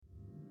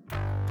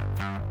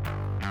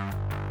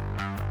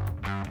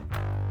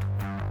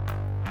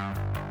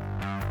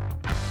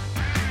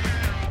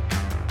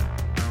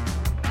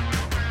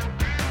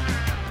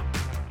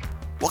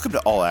Welcome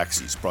to All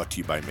Axes, brought to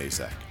you by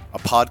Mazak, a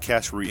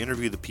podcast where we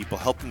interview the people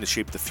helping to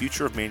shape the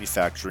future of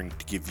manufacturing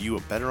to give you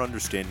a better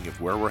understanding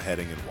of where we're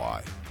heading and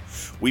why.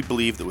 We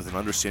believe that with an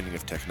understanding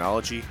of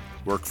technology,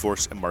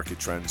 workforce, and market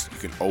trends, you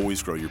can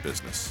always grow your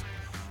business.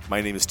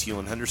 My name is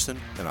Teelan Henderson,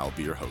 and I'll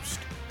be your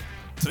host.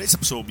 Today's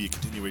episode will be a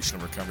continuation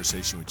of our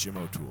conversation with Jim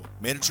O'Toole,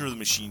 manager of the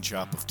machine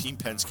shop of Team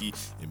Penske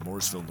in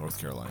Mooresville,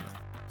 North Carolina.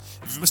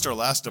 If you missed our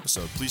last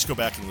episode, please go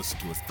back and listen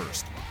to it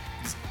first.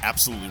 It's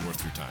absolutely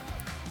worth your time.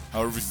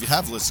 However, if you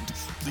have listened,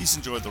 please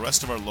enjoy the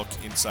rest of our look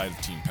inside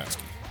of Team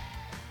Penske.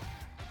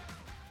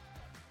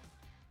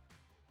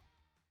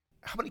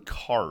 How many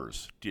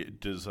cars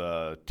does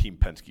Team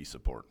Penske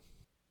support?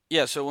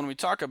 Yeah, so when we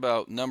talk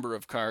about number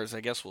of cars,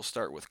 I guess we'll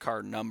start with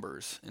car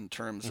numbers in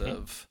terms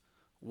of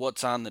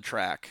what's on the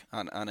track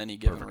on any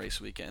given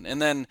race weekend.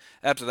 And then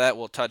after that,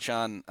 we'll touch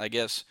on, I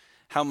guess,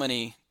 how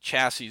many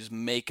chassis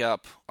make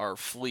up our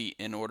fleet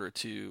in order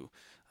to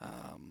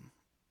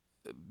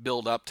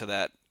build up to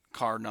that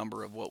car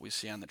number of what we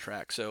see on the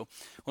track. So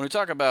when we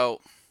talk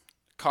about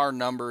car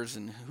numbers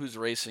and who's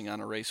racing on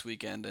a race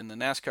weekend, in the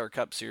NASCAR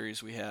Cup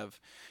Series, we have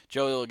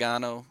Joey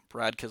Logano,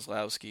 Brad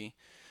Keselowski,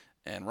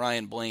 and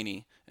Ryan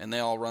Blaney, and they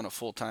all run a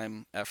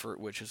full-time effort,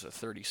 which is a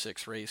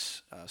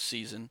 36-race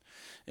season.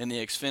 In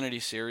the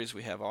Xfinity Series,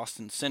 we have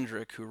Austin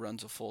Cindric, who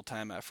runs a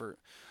full-time effort.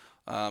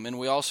 And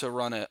we also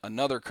run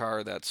another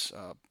car that's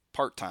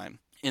part-time.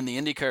 In the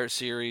IndyCar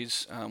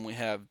Series, we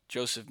have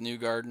Joseph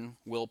Newgarden,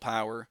 Will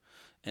Power,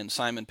 and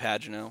Simon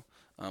Pagenaud.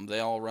 They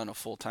all run a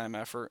full-time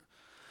effort.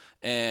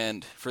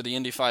 And for the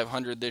Indy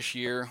 500 this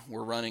year,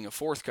 we're running a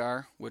fourth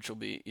car, which will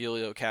be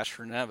Helio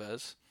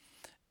Castroneves.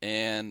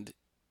 And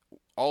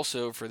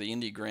also for the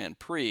Indy Grand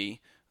Prix,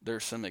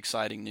 there's some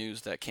exciting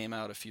news that came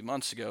out a few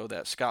months ago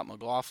that Scott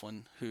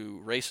McLaughlin, who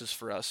races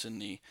for us in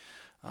the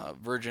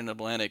Virgin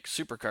Atlantic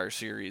Supercar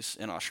Series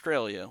in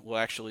Australia, will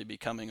actually be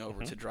coming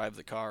over to drive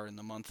the car in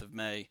the month of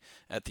May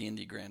at the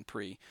Indy Grand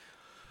Prix.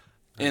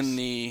 Nice. In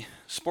the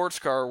sports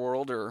car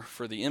world, or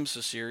for the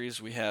IMSA Series,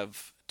 we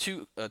have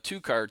a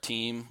two-car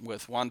team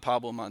with Juan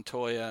Pablo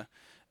Montoya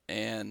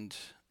and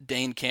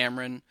Dane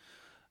Cameron,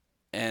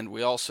 and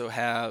we also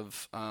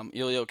have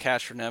Helio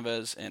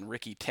Castroneves and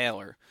Ricky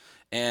Taylor.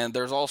 And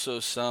there's also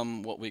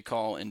some what we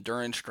call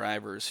endurance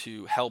drivers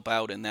who help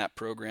out in that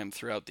program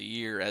throughout the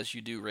year as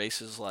you do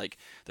races like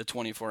the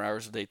 24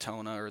 Hours of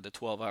Daytona or the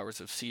 12 Hours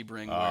of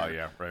Sebring,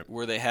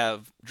 where they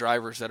have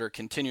drivers that are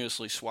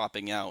continuously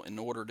swapping out in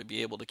order to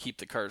be able to keep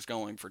the cars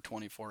going for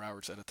 24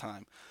 hours at a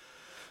time.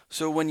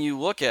 So when you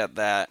look at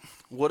that,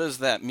 what does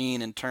that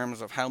mean in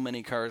terms of how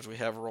many cars we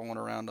have rolling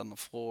around on the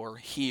floor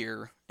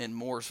here in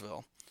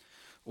Mooresville?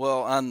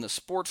 Well, on the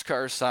sports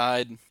car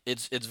side,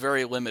 it's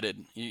very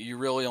limited. You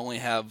really only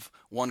have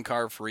one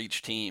car for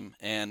each team,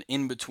 and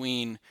in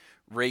between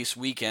race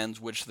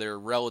weekends, which they're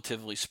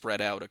relatively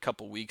spread out, a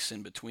couple weeks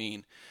in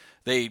between,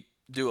 they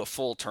do a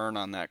full turn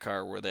on that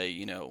car where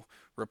they,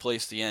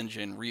 replace the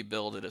engine,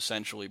 rebuild it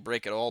essentially,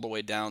 break it all the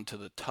way down to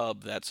the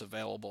tub that's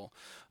available.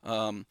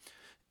 In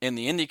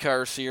the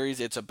IndyCar Series,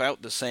 it's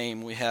about the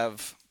same. We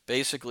have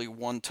basically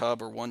one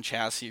tub or one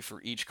chassis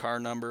for each car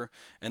number,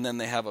 and then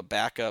they have a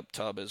backup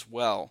tub as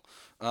well.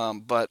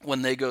 But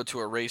when they go to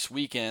a race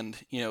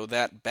weekend,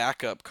 that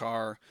backup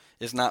car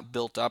is not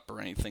built up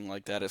or anything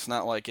like that. It's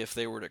not like if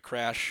they were to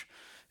crash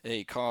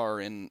a car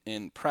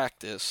in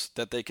practice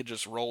that they could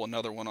just roll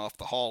another one off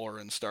the hauler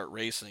and start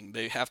racing.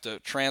 They have to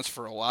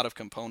transfer a lot of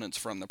components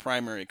from the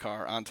primary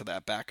car onto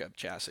that backup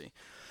chassis.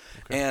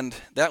 Okay. And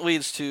that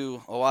leads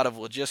to a lot of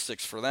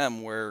logistics for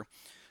them where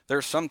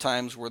there's some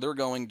times where they're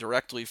going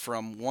directly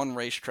from one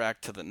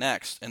racetrack to the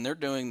next, and they're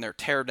doing their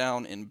tear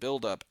down and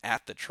build up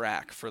at the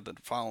track for the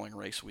following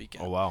race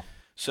weekend. Oh, wow.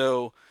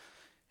 So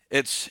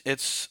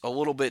it's a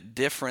little bit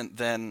different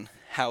than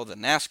how the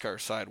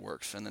NASCAR side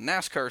works. In the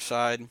NASCAR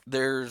side,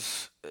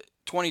 there's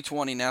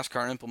 2020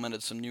 NASCAR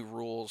implemented some new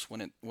rules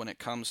when it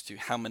comes to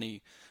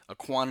a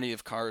quantity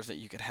of cars that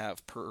you could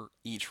have per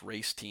each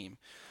race team.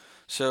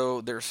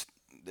 So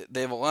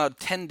they've allowed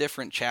 10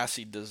 different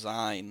chassis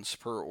designs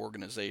per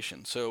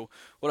organization. So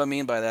what I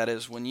mean by that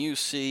is when you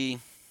see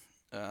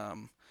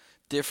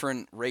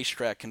different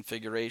racetrack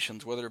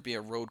configurations, whether it be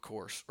a road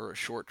course or a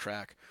short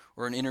track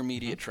or an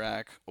intermediate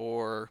track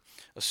or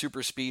a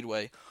super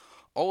speedway,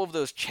 all of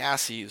those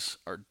chassis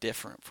are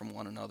different from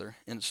one another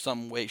in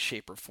some way,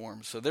 shape, or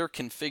form. So their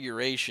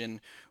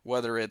configuration,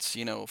 whether it's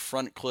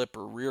front clip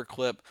or rear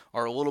clip,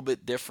 are a little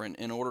bit different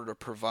in order to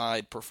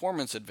provide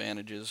performance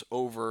advantages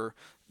over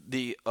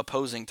the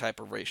opposing type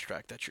of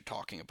racetrack that you're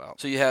talking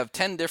about. So you have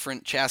 10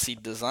 different chassis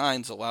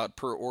designs allowed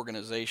per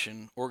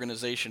organization.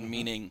 Organization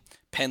meaning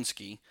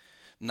Penske,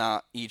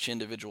 not each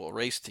individual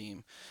race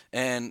team.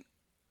 And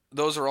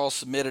those are all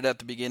submitted at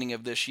the beginning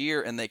of this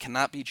year, and they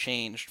cannot be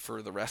changed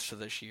for the rest of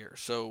this year.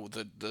 So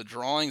the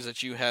drawings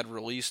that you had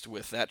released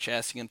with that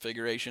chassis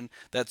configuration,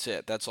 that's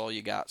it. That's all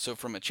you got. So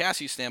from a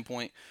chassis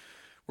standpoint,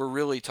 we're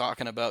really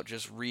talking about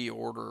just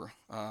reorders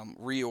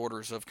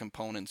of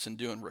components and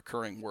doing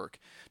recurring work.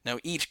 Now,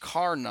 each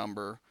car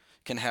number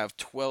can have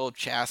 12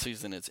 chassis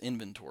in its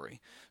inventory.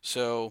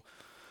 So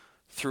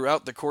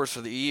throughout the course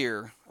of the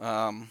year,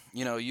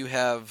 you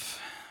have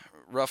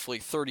roughly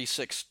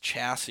 36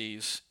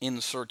 chassis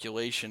in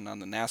circulation on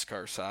the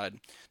NASCAR side.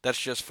 That's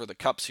just for the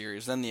Cup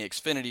Series. Then the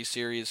Xfinity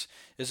Series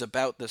is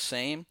about the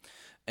same.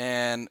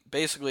 And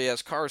basically,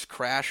 as cars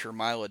crash or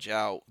mileage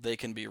out, they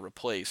can be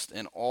replaced.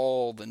 And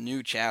all the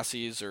new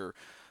chassis or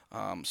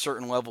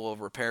certain level of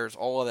repairs,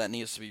 all of that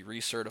needs to be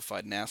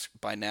recertified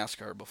by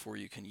NASCAR before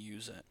you can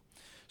use it.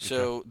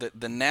 So the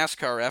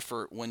NASCAR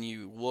effort, when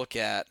you look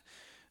at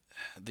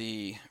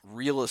the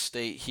real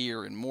estate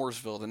here in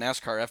Mooresville, the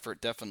NASCAR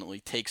effort definitely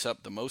takes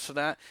up the most of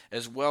that,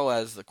 as well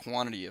as the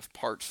quantity of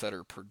parts that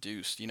are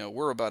produced.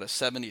 We're about a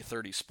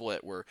 70-30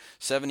 split, where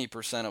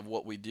 70% of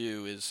what we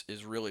do is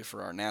really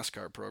for our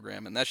NASCAR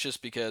program, and that's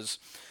just because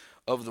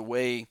of the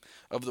way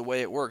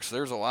it works.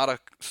 There's a lot of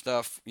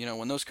stuff,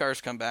 when those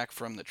cars come back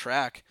from the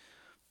track,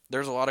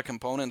 there's a lot of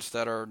components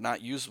that are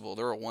not usable.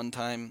 They're a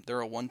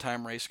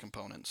one-time race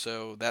component.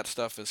 So that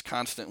stuff is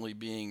constantly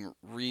being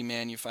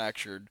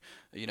remanufactured,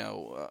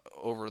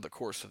 over the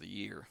course of the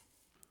year.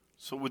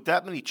 So with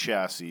that many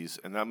chassis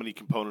and that many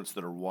components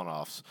that are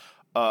one-offs,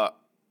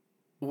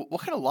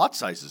 what kind of lot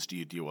sizes do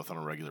you deal with on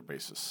a regular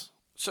basis?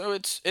 So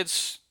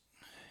it's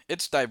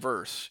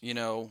diverse.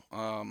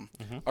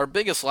 Our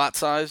biggest lot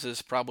size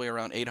is probably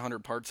around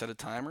 800 parts at a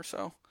time or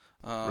so.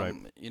 Right.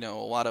 A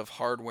lot of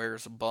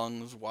hardwares,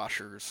 bungs,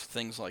 washers,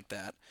 things like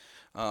that.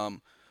 And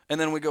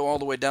then we go all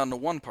the way down to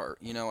one part.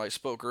 I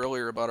spoke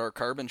earlier about our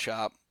carbon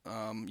shop.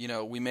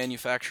 We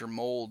manufacture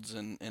molds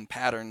and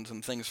patterns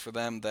and things for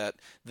them that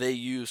they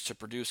use to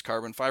produce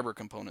carbon fiber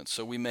components.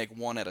 So we make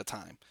one at a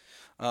time.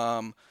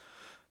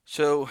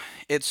 So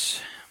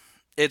it's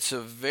a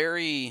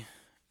very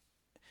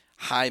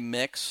high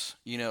mix,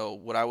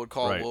 what I would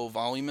call a low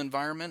volume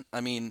environment. I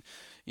mean,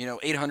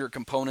 800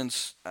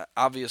 components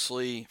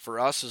obviously for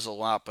us is a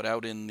lot, but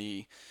out in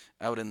the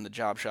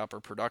job shop or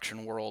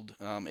production world,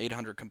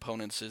 800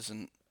 components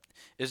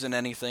isn't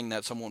anything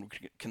that someone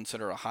would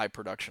consider a high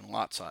production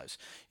lot size.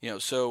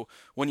 So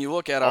when you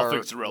look at all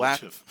things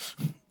relative,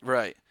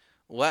 right?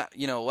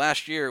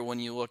 Last year when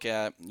you look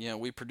at,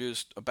 we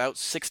produced about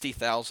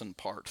 60,000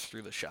 parts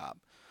through the shop.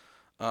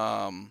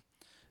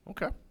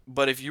 Okay.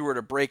 But if you were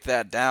to break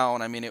that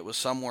down, I mean, it was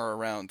somewhere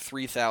around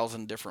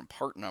 3,000 different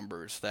part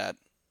numbers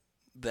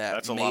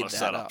that's a made lot of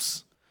that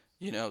setups.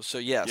 Up. So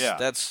yes, yeah.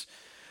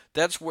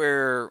 that's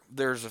where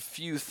there's a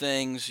few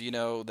things,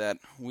 that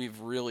we've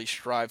really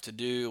strived to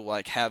do,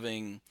 like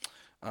having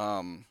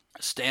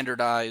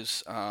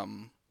standardized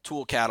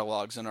tool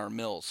catalogs in our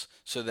mills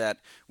so that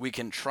we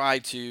can try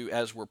to,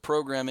 as we're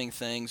programming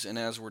things and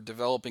as we're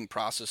developing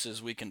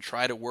processes, we can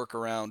try to work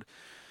around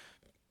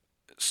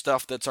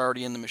stuff that's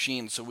already in the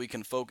machine so we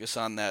can focus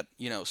on that,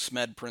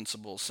 SMED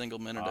principle, single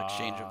minute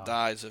exchange of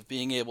dies, of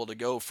being able to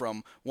go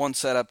from one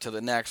setup to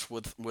the next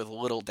with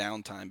little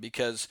downtime.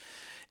 Because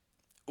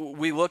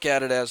we look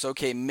at it as,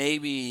 okay,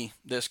 maybe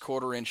this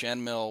 1/4-inch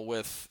end mill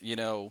with,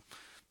 a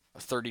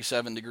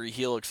 37-degree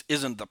helix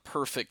isn't the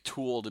perfect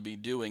tool to be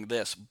doing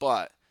this,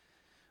 but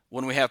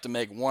when we have to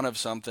make one of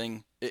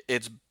something,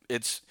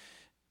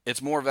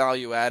 it's more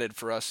value added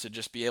for us to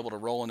just be able to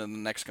roll into the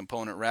next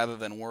component rather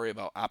than worry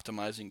about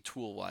optimizing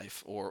tool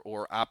life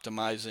or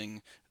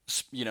optimizing,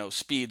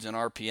 speeds and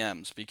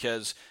RPMs,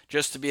 because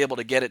just to be able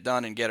to get it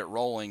done and get it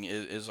rolling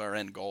is our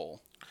end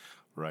goal.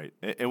 Right.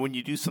 And when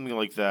you do something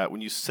like that,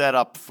 when you set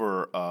up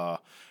for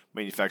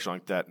manufacturing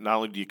like that, not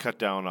only do you cut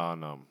down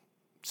on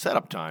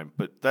setup time,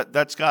 but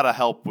that's got to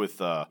help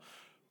with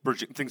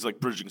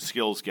bridging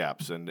skills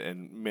gaps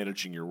and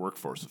managing your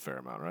workforce a fair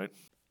amount, right?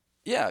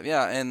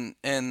 Yeah,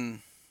 and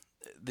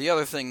the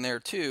other thing there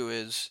too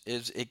is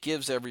it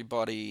gives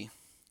everybody,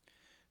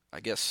 I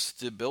guess,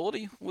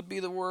 stability would be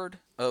the word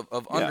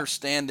of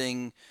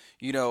understanding,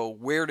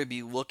 where to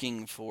be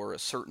looking for a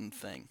certain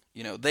thing.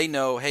 They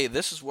know, hey,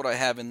 this is what I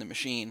have in the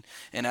machine,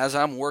 and as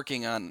I'm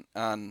working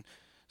on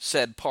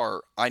said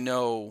part, I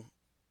know,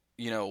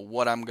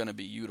 what I'm going to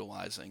be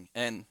utilizing,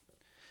 and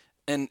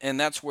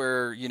that's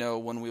where,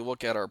 when we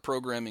look at our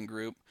programming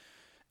group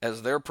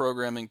as they're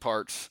programming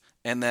parts,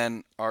 and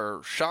then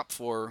our shop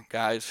floor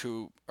guys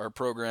who are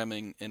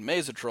programming in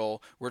Mazatrol,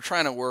 we're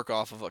trying to work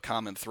off of a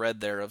common thread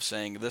there of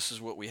saying, this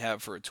is what we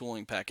have for a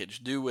tooling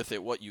package. Do with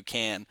it what you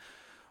can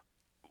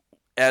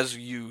as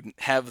you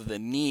have the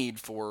need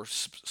for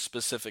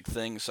specific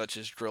things such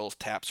as drills,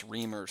 taps,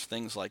 reamers,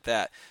 things like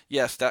that.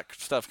 Yes, that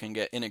stuff can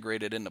get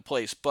integrated into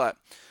place, but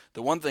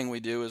the one thing we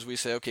do is we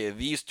say, okay,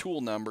 these tool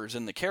numbers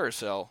in the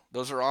carousel,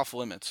 those are off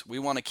limits. We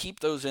want to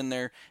keep those in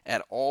there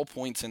at all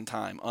points in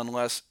time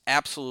unless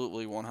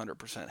absolutely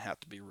 100% have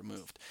to be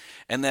removed.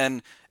 And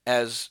then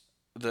as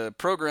the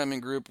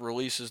programming group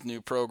releases new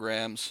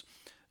programs,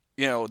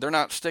 they're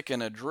not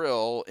sticking a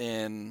drill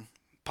in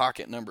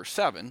pocket number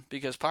 7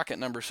 because pocket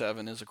number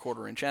 7 is a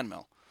 1/4-inch end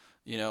mill.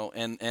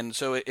 And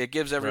so it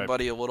gives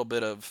everybody a little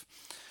bit of,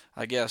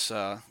 I guess,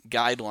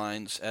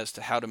 guidelines as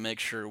to how to make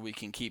sure we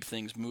can keep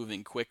things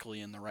moving quickly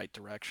in the right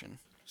direction.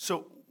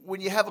 So when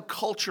you have a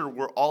culture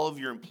where all of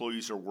your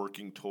employees are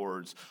working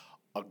towards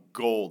a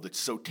goal that's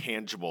so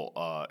tangible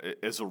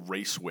as a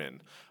race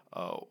win,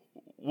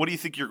 what do you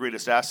think your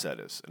greatest asset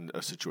is in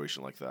a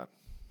situation like that?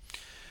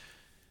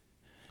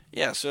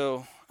 Yeah,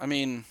 so, I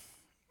mean,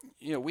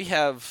 we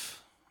have,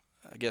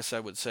 I guess I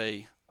would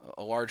say,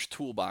 a large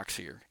toolbox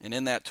here. And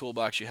in that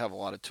toolbox, you have a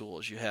lot of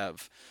tools. You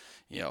have,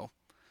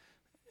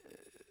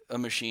 a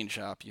machine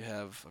shop. You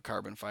have a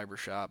carbon fiber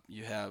shop.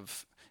 You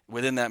have,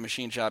 within that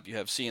machine shop, you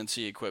have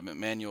CNC equipment,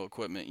 manual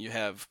equipment. You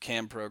have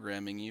CAM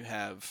programming. You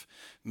have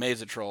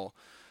Mesotrol.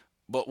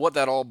 But what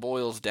that all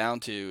boils down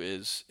to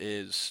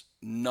is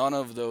none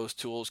of those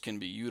tools can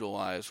be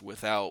utilized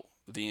without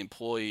the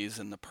employees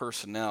and the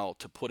personnel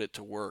to put it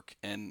to work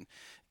and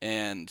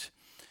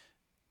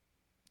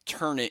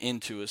turn it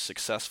into a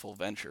successful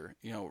venture.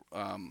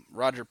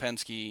 Roger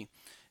Penske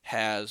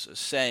has a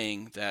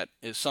saying that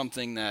is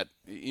something that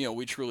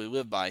we truly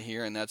live by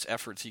here, and that's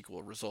efforts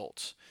equal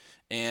results.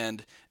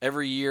 And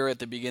every year at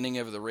the beginning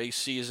of the race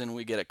season,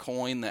 we get a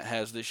coin that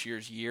has this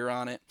year's year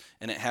on it,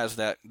 and it has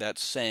that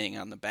saying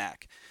on the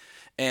back.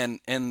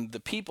 And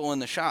the people in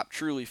the shop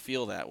truly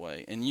feel that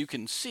way, and you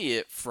can see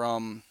it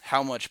from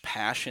how much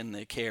passion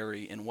they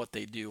carry and what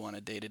they do on a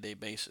day-to-day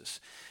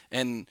basis.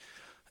 And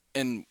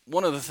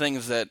one of the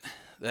things that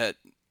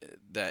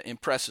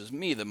impresses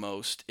me the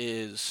most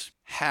is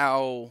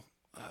how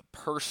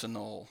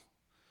personal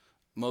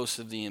most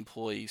of the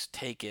employees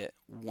take it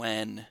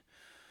when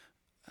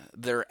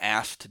they're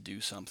asked to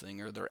do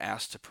something or they're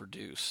asked to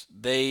produce.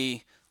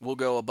 They will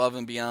go above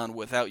and beyond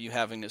without you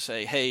having to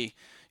say, hey,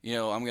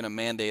 I'm going to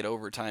mandate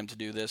overtime to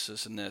do this,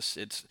 this, and this.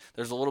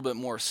 There's a little bit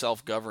more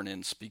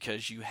self-governance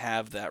because you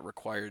have that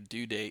required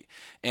due date,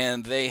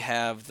 and they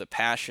have the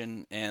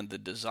passion and the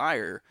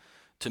desire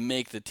to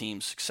make the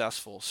team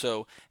successful.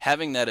 So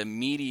having that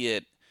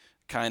immediate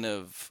kind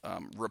of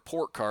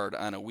report card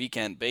on a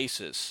weekend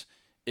basis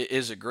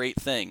is a great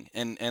thing.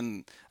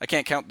 And I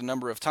can't count the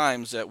number of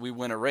times that we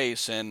win a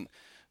race and,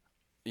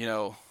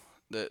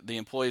 the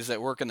employees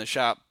that work in the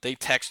shop, they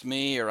text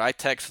me or I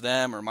text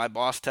them or my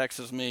boss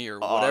texts me or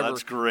whatever. Oh,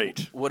 that's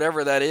great.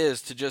 Whatever that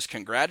is, to just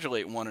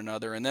congratulate one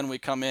another. And then we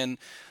come in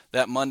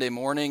that Monday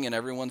morning and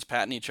everyone's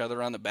patting each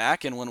other on the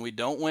back. And when we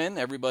don't win,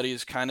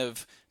 everybody's kind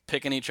of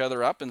picking each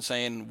other up and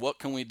saying, what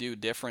can we do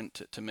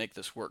different to make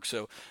this work?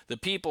 So the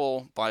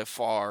people by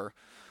far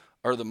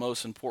are the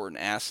most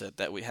important asset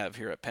that we have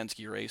here at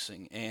Penske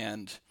Racing.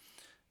 And,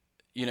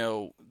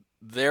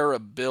 their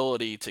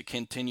ability to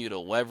continue to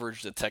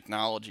leverage the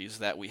technologies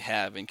that we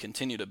have and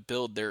continue to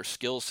build their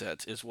skill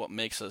sets is what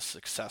makes us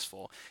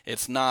successful.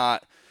 It's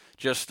not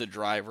just the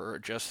driver or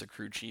just the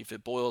crew chief.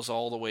 It boils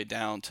all the way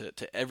down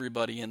to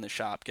everybody in the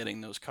shop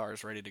getting those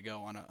cars ready to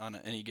go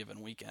on any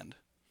given weekend.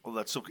 Well,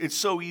 it's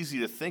so easy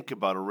to think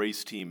about a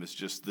race team as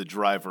just the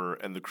driver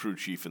and the crew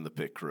chief and the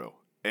pit crew.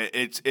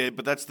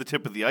 But that's the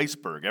tip of the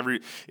iceberg.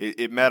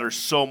 It matters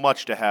so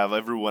much to have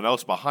everyone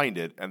else behind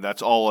it, and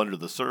that's all under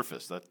the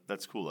surface.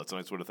 That's cool. That's a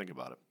nice way to think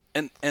about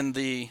it. And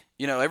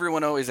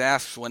everyone always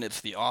asks when it's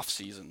the off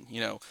season.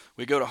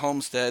 We go to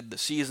Homestead, the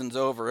season's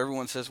over.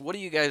 Everyone says, "What do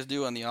you guys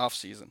do on the off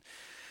season?"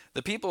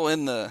 The people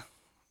in the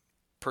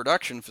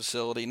production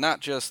facility,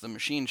 not just the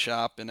machine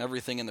shop and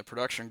everything in the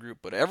production group,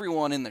 but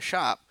everyone in the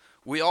shop.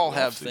 We all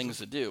have things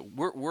to do.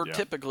 We're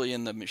typically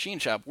in the machine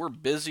shop. We're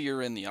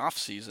busier in the off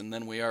season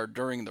than we are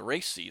during the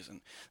race season.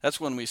 That's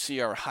when we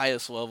see our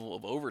highest level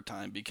of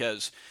overtime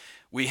because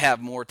we have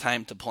more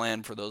time to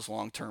plan for those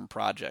long-term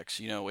projects.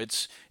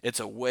 It's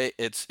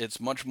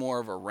much more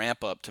of a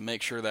ramp up to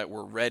make sure that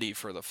we're ready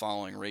for the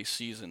following race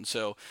season.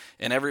 So,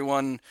 and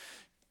everyone,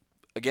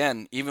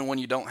 again, even when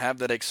you don't have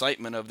that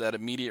excitement of that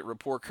immediate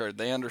report card,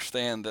 they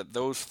understand that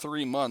those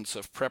 3 months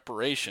of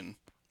preparation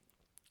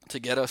to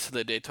get us to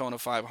the Daytona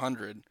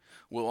 500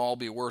 will all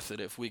be worth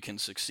it if we can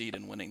succeed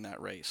in winning that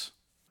race.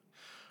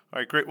 All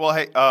right, great. Well,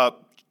 hey,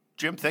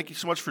 Jim, thank you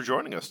so much for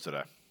joining us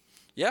today.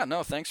 Yeah,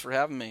 no, thanks for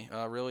having me.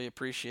 Really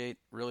appreciate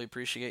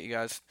you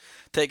guys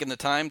taking the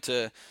time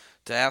to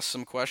ask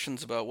some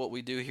questions about what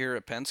we do here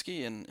at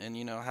Penske and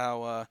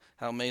how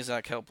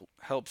Mazak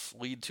helps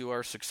lead to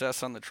our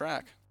success on the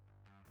track.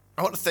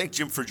 I want to thank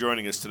Jim for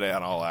joining us today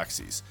on All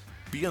Axes.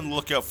 Be on the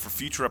lookout for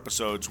future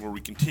episodes where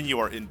we continue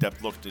our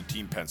in-depth look to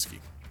Team Penske.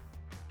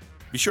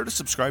 Be sure to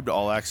subscribe to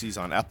All Axes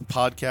on Apple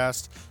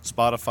Podcasts,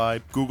 Spotify,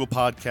 Google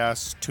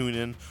Podcasts,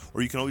 TuneIn,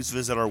 or you can always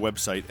visit our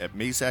website at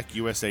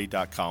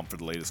mazakusa.com for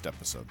the latest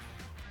episode.